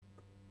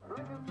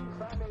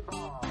Sammy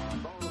Baugh,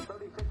 though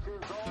 36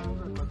 years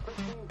old and with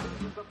 15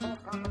 seasons of full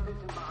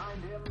competition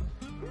behind him,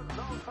 gives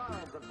no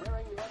signs of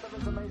nearing the end of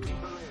his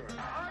amazing career.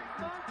 Art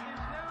Monk is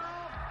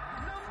now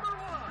number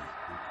one,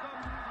 the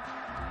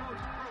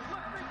most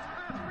prolific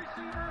pass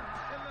receiver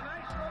in the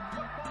National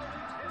Football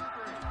League's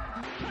history.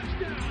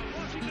 Touchdown,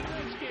 Washington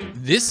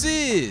Redskins. This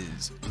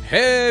is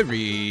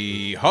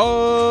Harry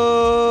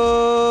Hog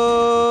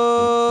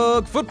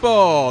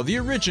Football, the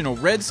original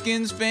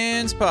Redskins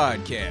fans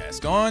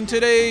podcast. On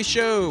today's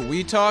show,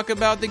 we talk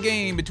about the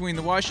game between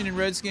the Washington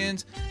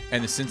Redskins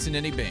and the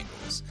Cincinnati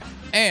Bengals.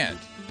 And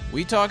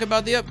we talk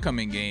about the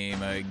upcoming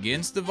game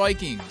against the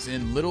Vikings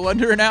in little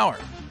under an hour.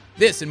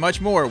 This and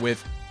much more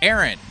with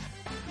Aaron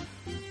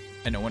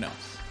and no one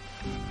else.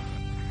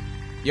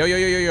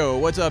 Yo,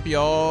 what's up,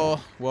 y'all?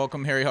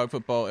 Welcome, Harry Hog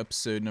Football,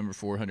 episode number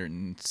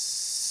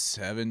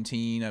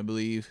 417, I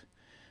believe.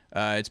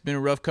 It's been a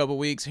rough couple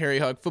weeks, Harry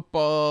Hog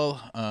Football.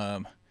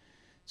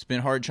 It's been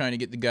hard trying to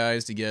get the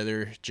guys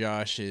together.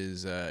 Josh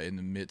is in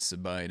the midst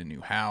of buying a new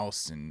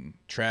house and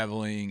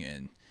traveling,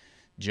 and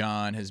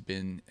John has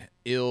been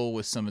ill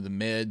with some of the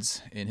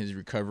meds in his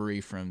recovery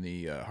from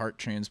the heart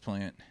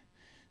transplant.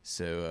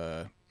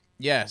 So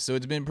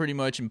it's been pretty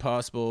much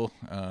impossible.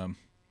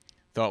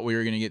 Thought we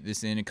were going to get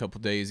this in a couple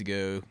days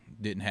ago.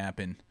 Didn't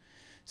happen.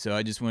 So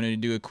I just wanted to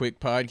do a quick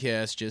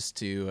podcast just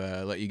to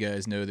let you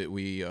guys know that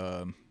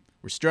we're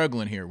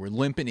struggling here. We're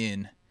limping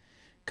in,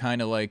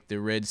 kind of like the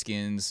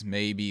Redskins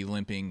may be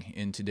limping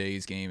in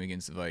today's game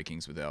against the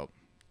Vikings without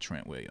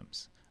Trent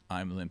Williams.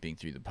 I'm limping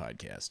through the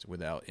podcast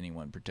without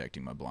anyone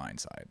protecting my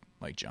blind side,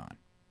 like John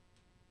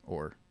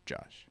or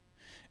Josh.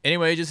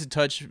 Anyway, just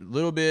a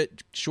little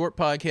bit, short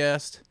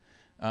podcast.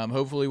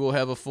 Hopefully we'll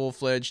have a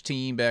full-fledged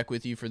team back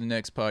with you for the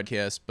next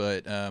podcast,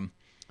 but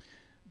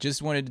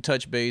just wanted to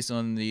touch base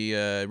on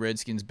the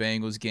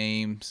Redskins-Bengals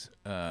games.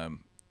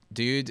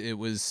 Dude, it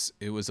was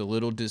a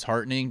little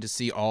disheartening to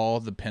see all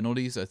the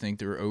penalties. I think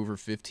there were over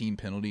 15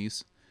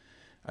 penalties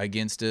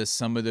against us.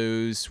 Some of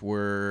those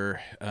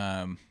were,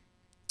 in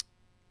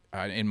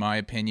my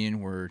opinion,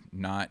 were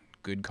not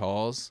good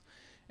calls.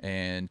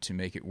 And to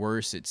make it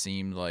worse, it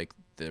seemed like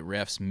the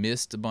refs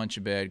missed a bunch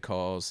of bad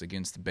calls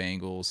against the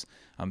Bengals.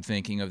 I'm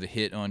thinking of the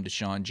hit on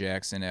Deshaun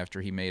Jackson after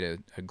he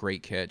made a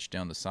great catch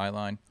down the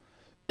sideline.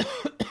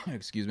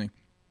 Excuse me.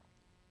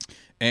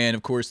 And,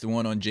 of course, the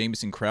one on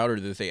Jamison Crowder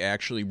that they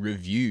actually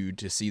reviewed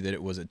to see that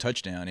it was a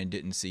touchdown and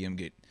didn't see him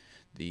get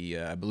the,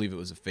 I believe it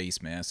was a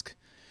face mask,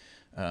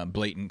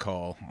 blatant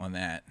call on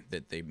that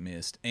they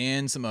missed.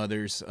 And some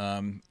others.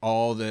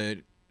 All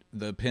the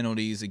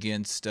penalties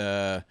against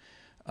Josh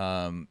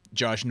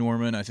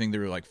Norman, I think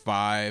there were like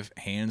 5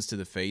 hands to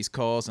the face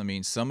calls. I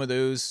mean, some of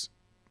those,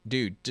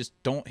 dude, just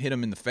don't hit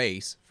him in the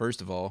face,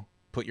 first of all.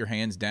 Put your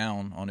hands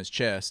down on his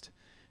chest.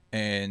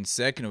 And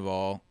second of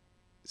all,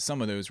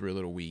 some of those were a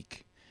little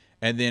weak.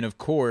 And then, of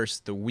course,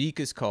 the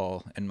weakest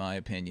call, in my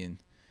opinion,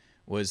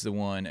 was the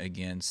one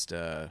against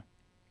Pierre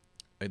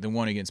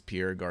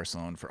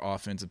Garçon for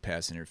offensive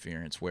pass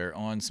interference, where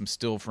on some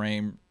still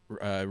frame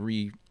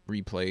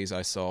replays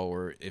I saw,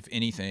 or if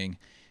anything,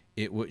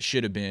 it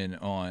should have been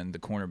on the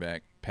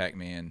cornerback,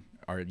 Pac-Man,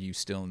 are you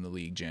still in the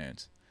league,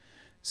 Jones?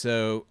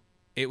 So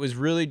it was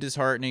really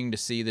disheartening to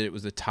see that it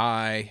was a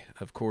tie.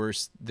 Of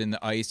course, then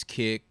the ice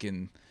kick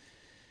and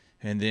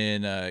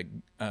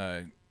then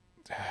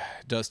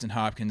Dustin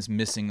Hopkins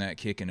missing that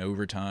kick in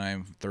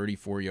overtime,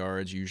 34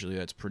 yards. Usually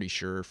that's pretty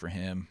sure for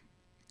him.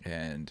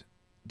 And,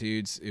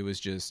 dudes, it was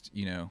just,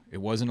 it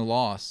wasn't a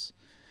loss,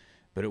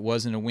 but it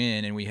wasn't a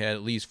win, and we had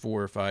at least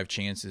 4 or 5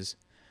 chances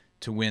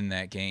to win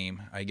that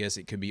game. I guess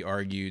it could be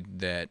argued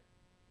that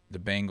the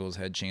Bengals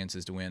had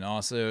chances to win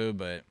also,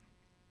 but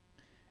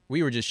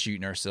we were just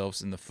shooting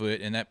ourselves in the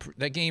foot. And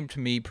that game, to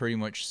me, pretty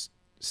much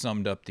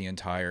summed up the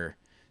entire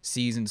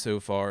season so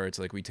far. It's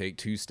like we take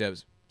 2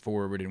 steps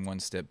forward and 1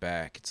 step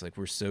back. It's like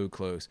we're so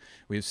close.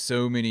 We have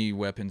so many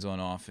weapons on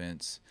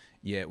offense,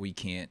 yet we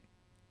can't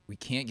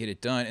get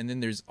it done. And then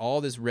there's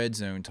all this red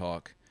zone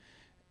talk.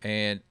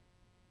 And,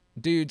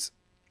 dudes,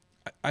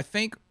 I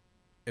think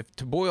if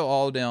to boil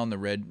all down the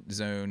red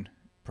zone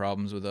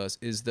problems with us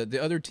is that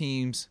the other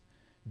teams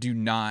do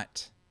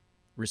not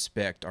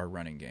respect our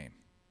running game.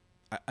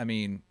 I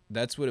mean,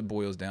 that's what it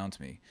boils down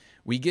to me.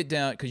 We get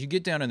down, because you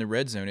get down in the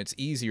red zone, it's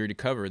easier to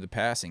cover the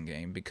passing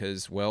game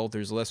because, well,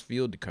 there's less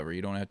field to cover.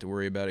 You don't have to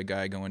worry about a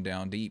guy going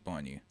down deep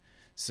on you.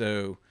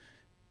 So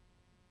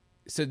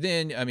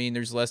then, I mean,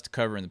 there's less to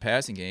cover in the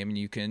passing game, and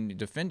you can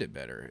defend it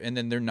better. And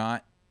then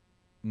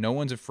no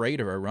one's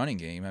afraid of our running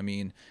game. I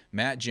mean,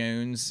 Matt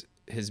Jones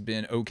has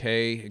been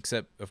okay,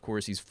 except, of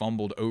course, he's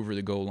fumbled over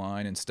the goal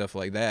line and stuff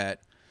like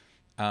that.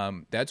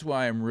 That's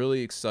why I'm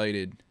really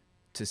excited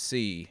to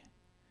see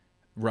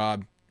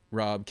Rob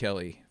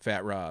Kelly,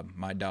 Fat Rob,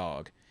 my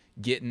dog,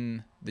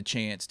 getting the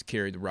chance to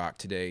carry the rock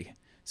today.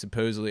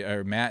 Supposedly,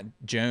 or Matt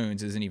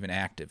Jones isn't even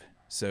active.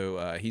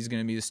 So he's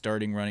going to be the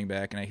starting running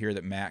back, and I hear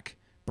that Mac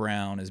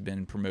Brown has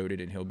been promoted,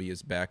 and he'll be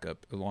his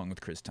backup along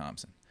with Chris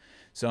Thompson.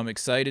 So I'm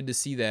excited to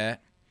see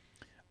that.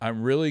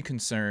 I'm really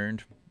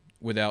concerned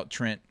without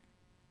Trent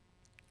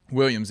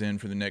Williams in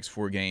for the next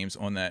 4 games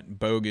on that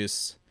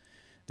bogus.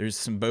 There's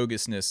some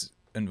bogusness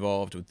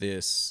involved with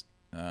this.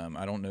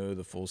 I don't know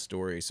the full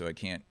story, so I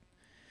can't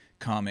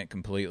comment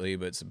completely,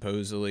 but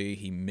supposedly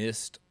he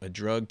missed a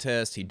drug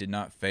test. He did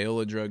not fail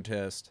a drug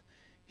test.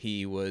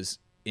 He was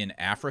in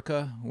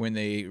Africa when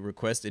they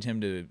requested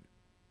him to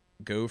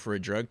go for a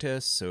drug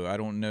test, so I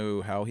don't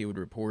know how he would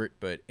report,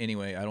 but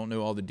anyway, I don't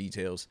know all the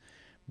details,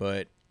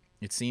 but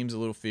it seems a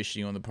little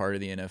fishy on the part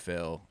of the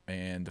NFL,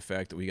 and the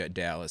fact that we got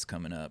Dallas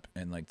coming up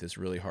and like this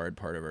really hard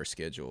part of our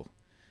schedule.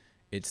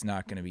 It's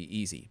not going to be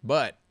easy.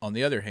 But on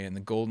the other hand,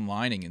 the golden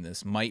lining in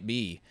this might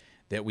be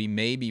that we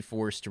may be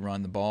forced to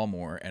run the ball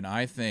more, and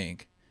I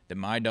think that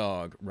my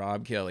dog,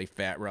 Rob Kelly,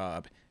 Fat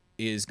Rob,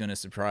 is going to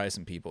surprise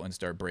some people and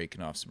start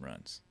breaking off some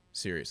runs.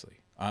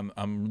 Seriously.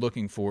 I'm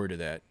looking forward to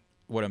that.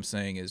 What I'm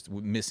saying is,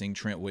 missing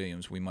Trent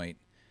Williams, we might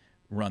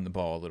run the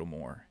ball a little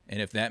more.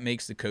 And if that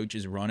makes the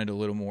coaches run it a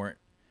little more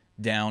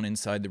down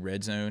inside the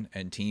red zone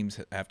and teams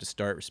have to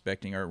start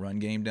respecting our run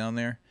game down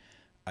there,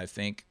 I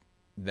think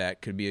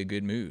that could be a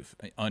good move.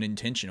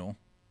 Unintentional.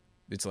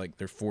 It's like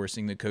they're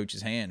forcing the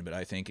coach's hand, but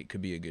I think it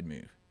could be a good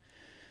move.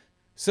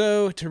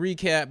 So to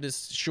recap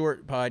this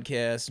short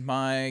podcast,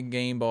 my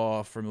game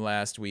ball from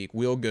last week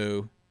will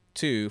go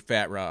to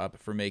Fat Rob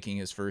for making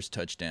his first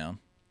touchdown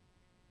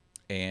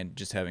and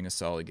just having a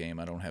solid game.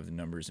 I don't have the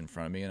numbers in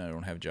front of me, and I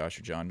don't have Josh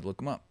or John to look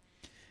them up.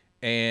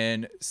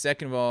 And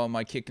second of all,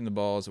 my Kicking the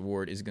Balls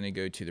award is going to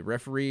go to the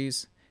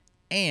referees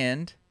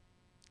and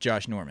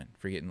Josh Norman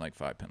for getting like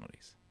 5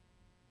 penalties.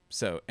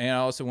 So, and I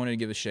also wanted to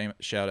give a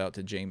shout out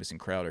to Jamison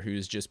Crowder, who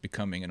is just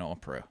becoming an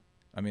all-pro.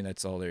 I mean,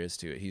 that's all there is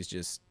to it.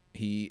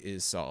 He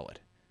is solid.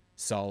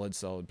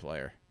 Solid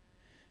player.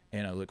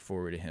 And I look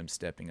forward to him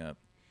stepping up.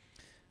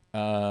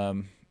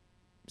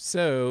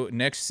 So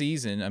next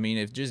season, I mean,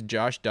 if just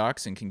Josh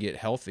Doxson can get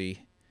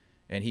healthy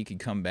and he can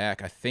come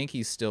back, I think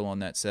he's still on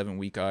that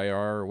 7-week IR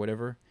or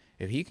whatever.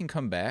 If he can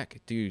come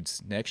back,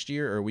 dudes, next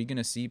year, are we going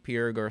to see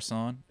Pierre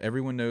Garçon?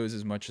 Everyone knows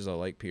as much as I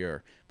like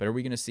Pierre, but are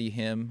we going to see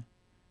him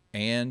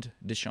and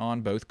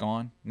Deshaun both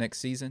gone next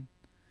season?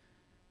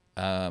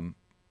 I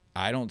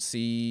don't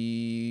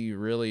see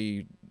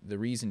really the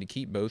reason to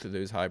keep both of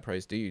those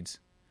high-priced dudes.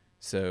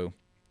 So,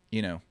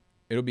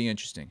 it'll be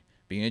interesting.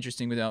 Be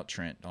interesting without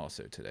Trent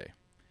also today.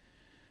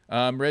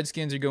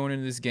 Redskins are going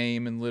into this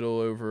game in a little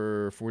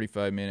over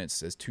 45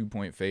 minutes as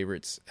 2-point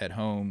favorites at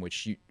home,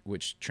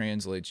 which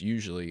translates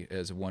usually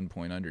as a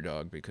 1-point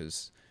underdog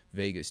because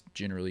Vegas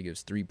generally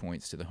gives 3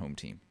 points to the home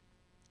team.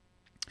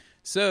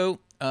 So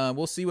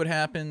we'll see what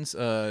happens.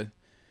 I'm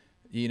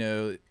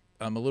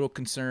a little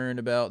concerned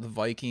about the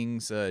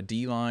Vikings.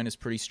 D-line is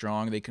pretty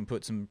strong. They can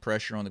put some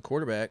pressure on the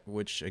quarterback,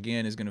 which,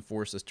 again, is going to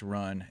force us to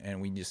run,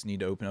 and we just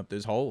need to open up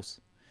those holes.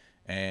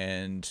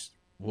 And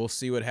we'll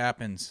see what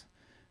happens.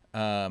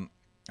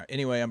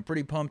 Anyway, I'm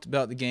pretty pumped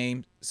about the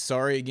game.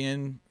 Sorry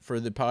again for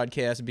the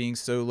podcast being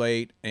so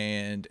late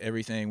and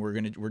everything.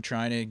 We're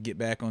trying to get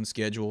back on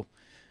schedule.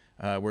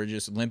 We're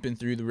just limping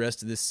through the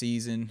rest of this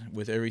season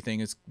with everything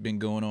that's been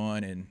going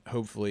on, and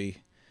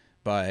hopefully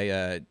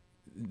by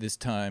this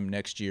time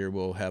next year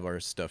we'll have our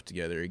stuff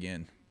together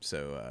again.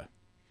 So,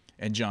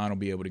 and John will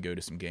be able to go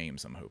to some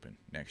games, I'm hoping,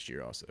 next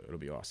year also. It'll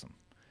be awesome.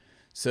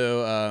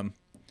 So,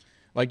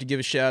 I'd like to give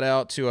a shout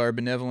out to our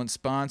benevolent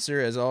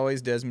sponsor, as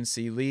always, Desmond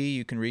C. Lee.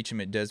 You can reach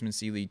him at Desmond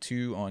C. Lee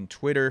 2 on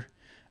Twitter.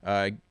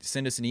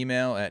 Send us an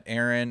email at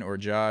Aaron or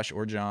Josh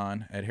or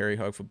John at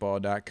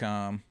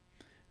harryhogfootball.com.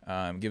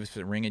 Give us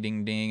a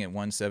ring-a-ding-ding at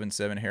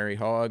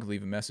 177-HARRY-HOG.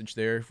 Leave a message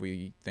there. If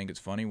we think it's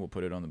funny, we'll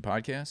put it on the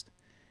podcast.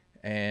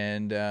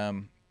 And,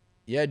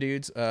 yeah,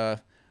 dudes,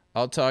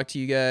 I'll talk to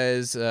you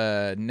guys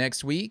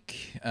next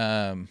week.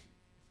 And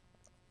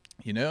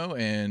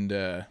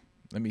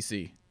let me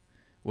see.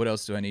 What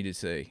else do I need to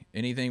say?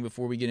 Anything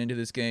before we get into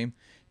this game?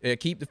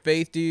 Keep the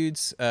faith,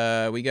 dudes.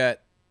 We got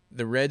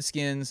the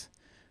Redskins,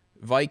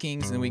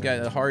 Vikings, and we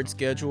got a hard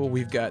schedule.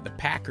 We've got the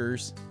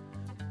Packers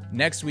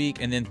next week,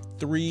 and then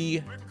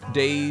 3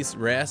 days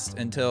rest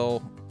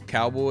until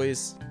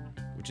Cowboys,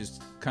 which is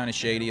kind of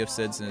shady. I've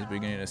said since the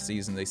beginning of the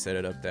season they set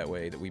it up that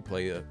way, that we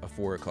play a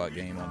 4 o'clock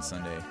game on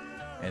Sunday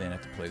and then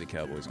have to play the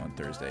Cowboys on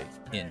Thursday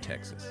in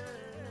Texas.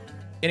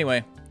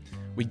 Anyway,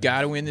 we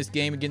got to win this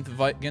game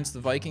against the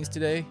Vikings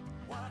today.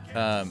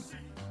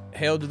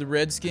 Hail to the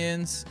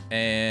Redskins,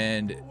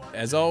 and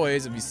as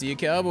always, if you see a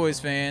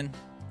Cowboys fan,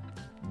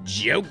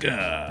 joke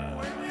 'em.